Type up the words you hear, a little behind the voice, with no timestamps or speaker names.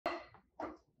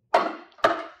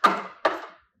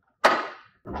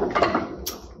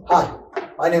Hi,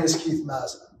 my name is Keith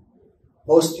Mazza.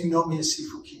 Most of you know me as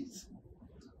Sifu Keith.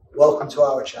 Welcome to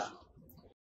our channel.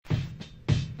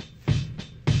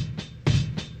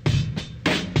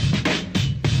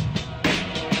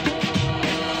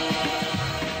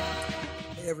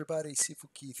 Hey everybody, Sifu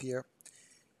Keith here.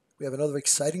 We have another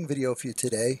exciting video for you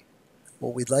today.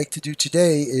 What we'd like to do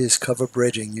today is cover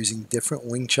bridging using different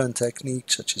Wing Chun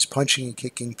techniques such as punching and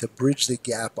kicking to bridge the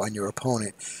gap on your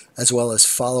opponent, as well as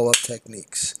follow-up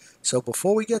techniques. So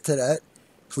before we get to that,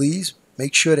 please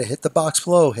make sure to hit the box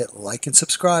below, hit like and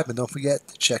subscribe, and don't forget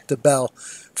to check the bell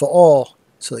for all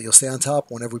so that you'll stay on top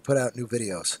whenever we put out new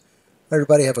videos.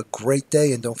 Everybody have a great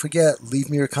day, and don't forget, leave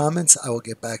me your comments. I will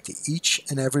get back to each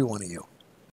and every one of you.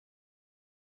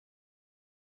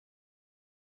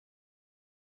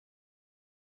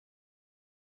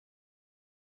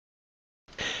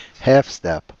 Half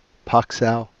step, pak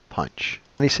sao, punch.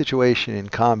 Any situation in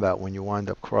combat when you wind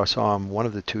up cross arm, one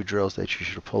of the two drills that you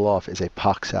should pull off is a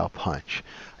pak sao punch.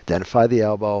 Identify the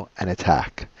elbow and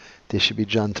attack. This should be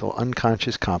done till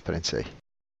unconscious competency.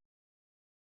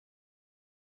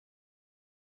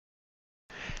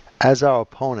 As our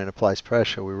opponent applies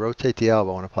pressure, we rotate the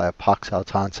elbow and apply a pak sao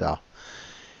tan sao.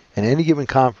 In any given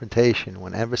confrontation,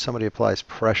 whenever somebody applies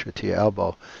pressure to your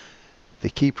elbow, the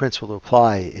key principle to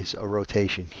apply is a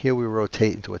rotation. Here we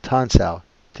rotate into a tan sao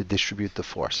to distribute the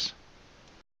force.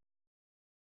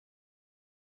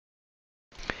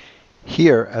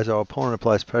 Here, as our opponent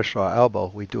applies pressure to our elbow,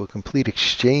 we do a complete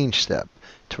exchange step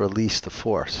to release the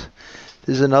force.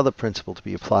 This is another principle to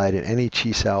be applied in any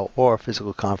chi sao or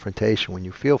physical confrontation. When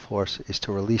you feel force, is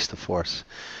to release the force.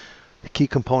 The key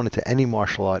component to any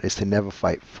martial art is to never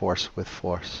fight force with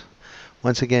force.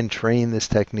 Once again, train this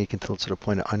technique until it's to the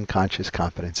point of unconscious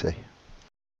competency.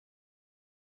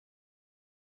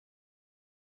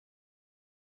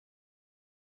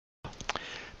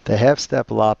 The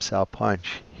half-step lop sao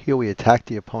punch. Here we attack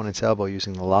the opponent's elbow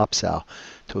using the lop sao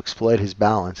to exploit his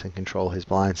balance and control his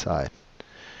blind side.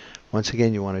 Once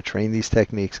again, you want to train these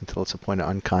techniques until it's a point of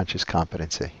unconscious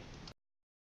competency.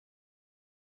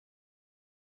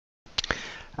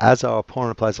 As our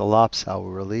opponent applies a lop sao, we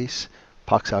release,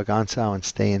 pak sao gan sao, and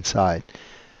stay inside.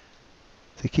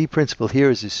 The key principle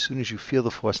here is as soon as you feel the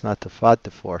force not to fight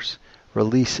the force,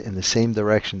 release in the same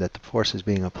direction that the force is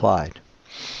being applied.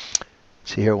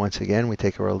 So here once again we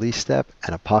take a release step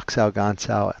and a pak sao gan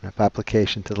sao and an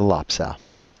application to the lop sao.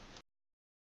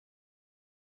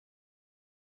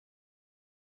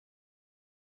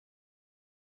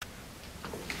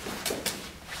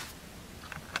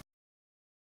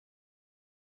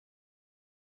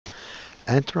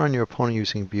 Enter on your opponent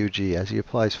using Biu-ji. As he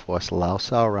applies force, lao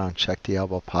sao around, check the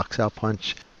elbow, pak sao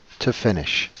punch to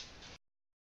finish.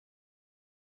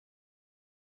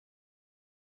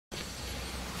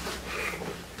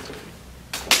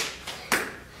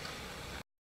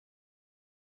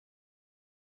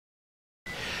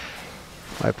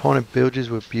 My opponent bilges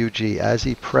with Biu-ji. As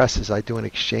he presses, I do an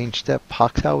exchange step.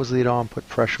 Pak sao is lead arm, put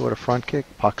pressure with a front kick.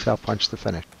 Pak sao punch to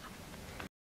finish.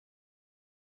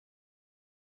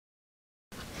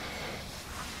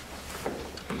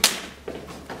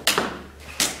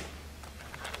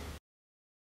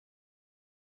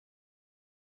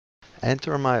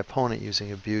 Enter my opponent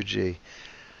using a Biu-ji.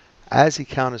 As he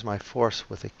counters my force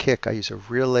with a kick, I use a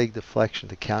rear leg deflection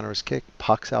to counter his kick.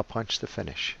 Pak sao punch to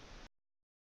finish.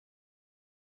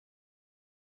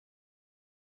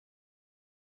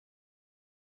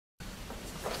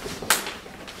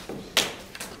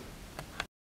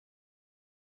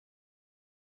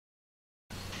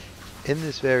 In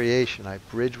this variation, I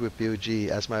bridge with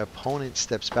Biu-ji. As my opponent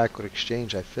steps back with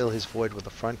exchange, I fill his void with a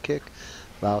front kick,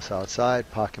 Laos outside,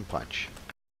 pak and punch.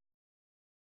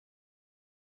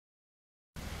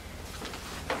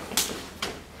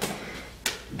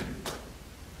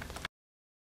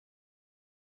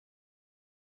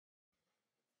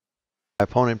 My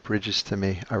opponent bridges to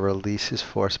me. I release his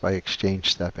force by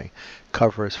exchange stepping.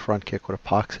 Cover his front kick with a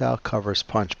pak sao, cover his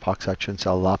punch, pak sao chun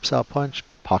sao, lop sao punch,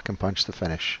 pak and punch to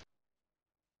finish.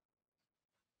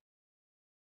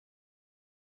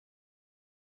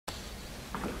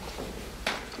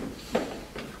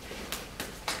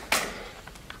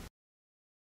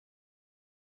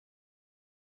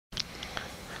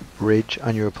 Bridge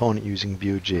on your opponent using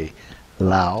Biu-ji.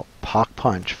 Lao, pak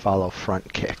punch, follow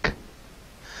front kick.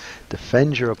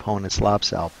 Defend your opponent's lop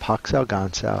sao, pak sao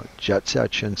gan sao, jut sao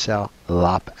chun sao,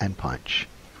 lop and punch.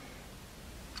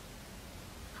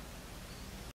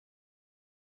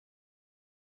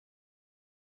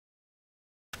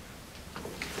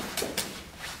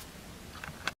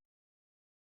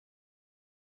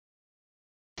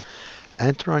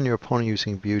 Enter on your opponent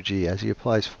using Buji. As he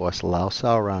applies force, Lao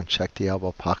Sao around, check the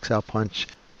elbow, Pak Sao punch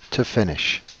to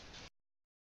finish.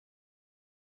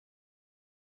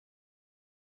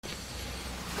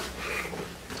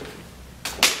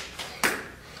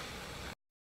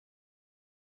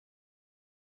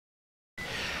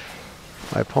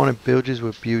 My opponent bilges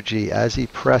with Buji. As he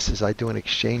presses, I do an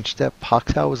exchange step.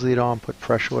 Pak Sao was lead on, put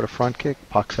pressure with a front kick,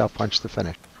 Pak Sao punch to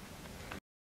finish.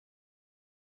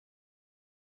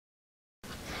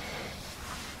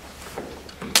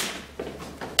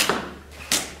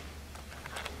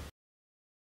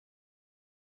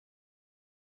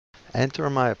 Enter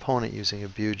my opponent using a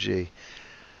Buji.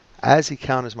 As he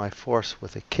counters my force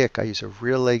with a kick, I use a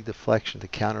rear leg deflection to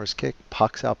counter his kick,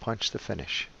 Pak Sao punch to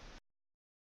finish.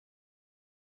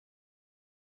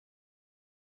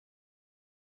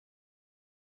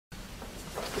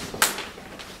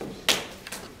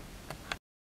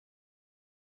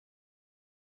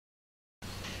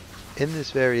 In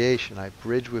this variation, I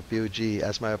bridge with Buji.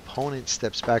 As my opponent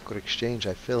steps back with exchange,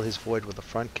 I fill his void with a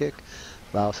front kick,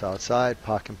 Laos outside,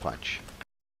 Pak and punch.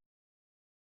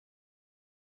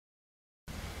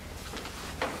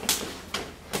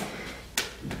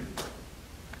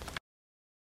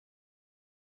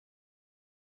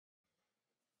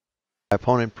 My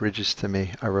opponent bridges to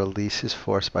me. I release his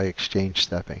force by exchange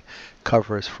stepping.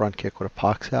 Cover his front kick with a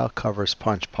Pak Sao, cover his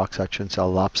punch, Pak Sao Chun Sao,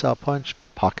 Lop Sao punch,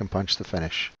 Pak and punch to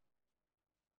finish.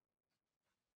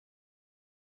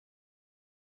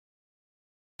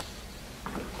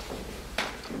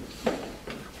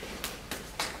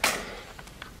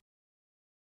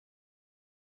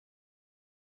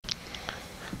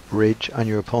 Bridge on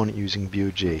your opponent using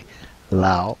Buji.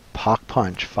 Lao, Pak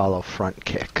punch, follow front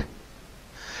kick.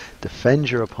 Defend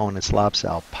your opponent's Lop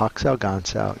Sao, Pak Sao Gan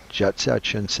Sao, Jut Sao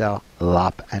Chun Sao,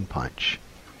 Lop and punch.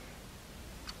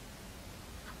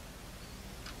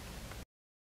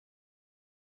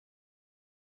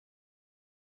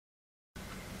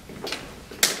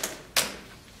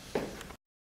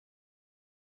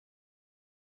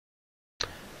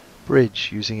 Bridge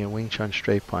using a Wing Chun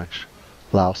straight punch.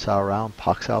 Lao Sao round,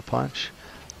 Pak Sao punch,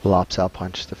 Lop Sao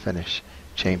punch to finish.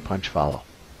 Chain punch follow.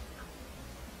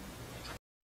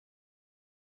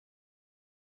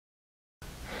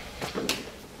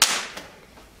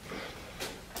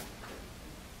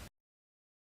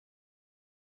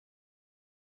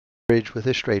 Bridge with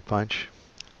a straight punch.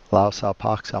 Lao Sao,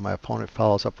 Pak Sao. My opponent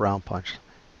follows up round punch.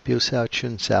 Biu Sao,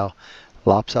 Chun Sao.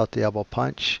 Lops out the elbow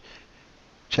punch.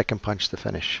 Check and punch to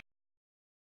finish.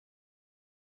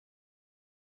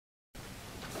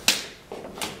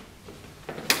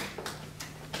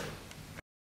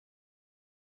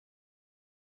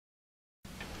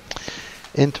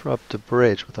 Interrupt the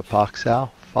bridge with a Pak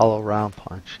Sao. Follow round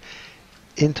punch.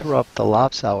 Interrupt the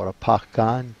Lop Sao with a Pak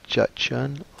Gan, Jut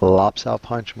Chun, Lop Sao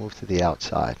punch, move to the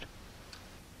outside.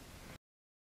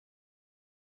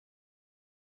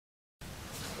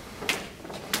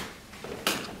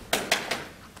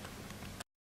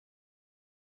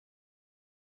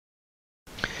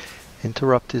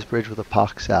 Interrupt his bridge with a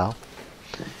Pak Sao.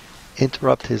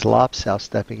 Interrupt his Lop Sao,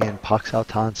 stepping in Pak Sao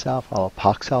Tan Sao, follow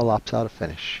Pak Sao Lop Sao to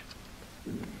finish.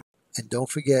 And don't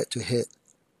forget to hit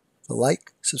the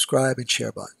like, subscribe, and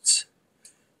share buttons.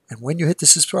 And when you hit the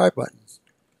subscribe button,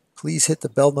 please hit the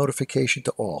bell notification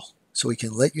to all so we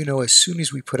can let you know as soon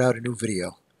as we put out a new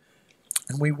video.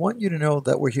 And we want you to know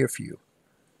that we're here for you.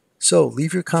 So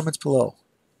leave your comments below.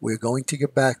 We're going to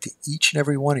get back to each and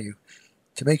every one of you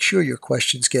to make sure your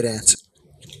questions get answered.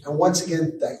 And once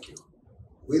again, thank you.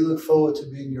 We look forward to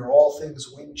being your all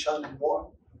things Wing Chun and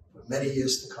more for many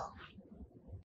years to come.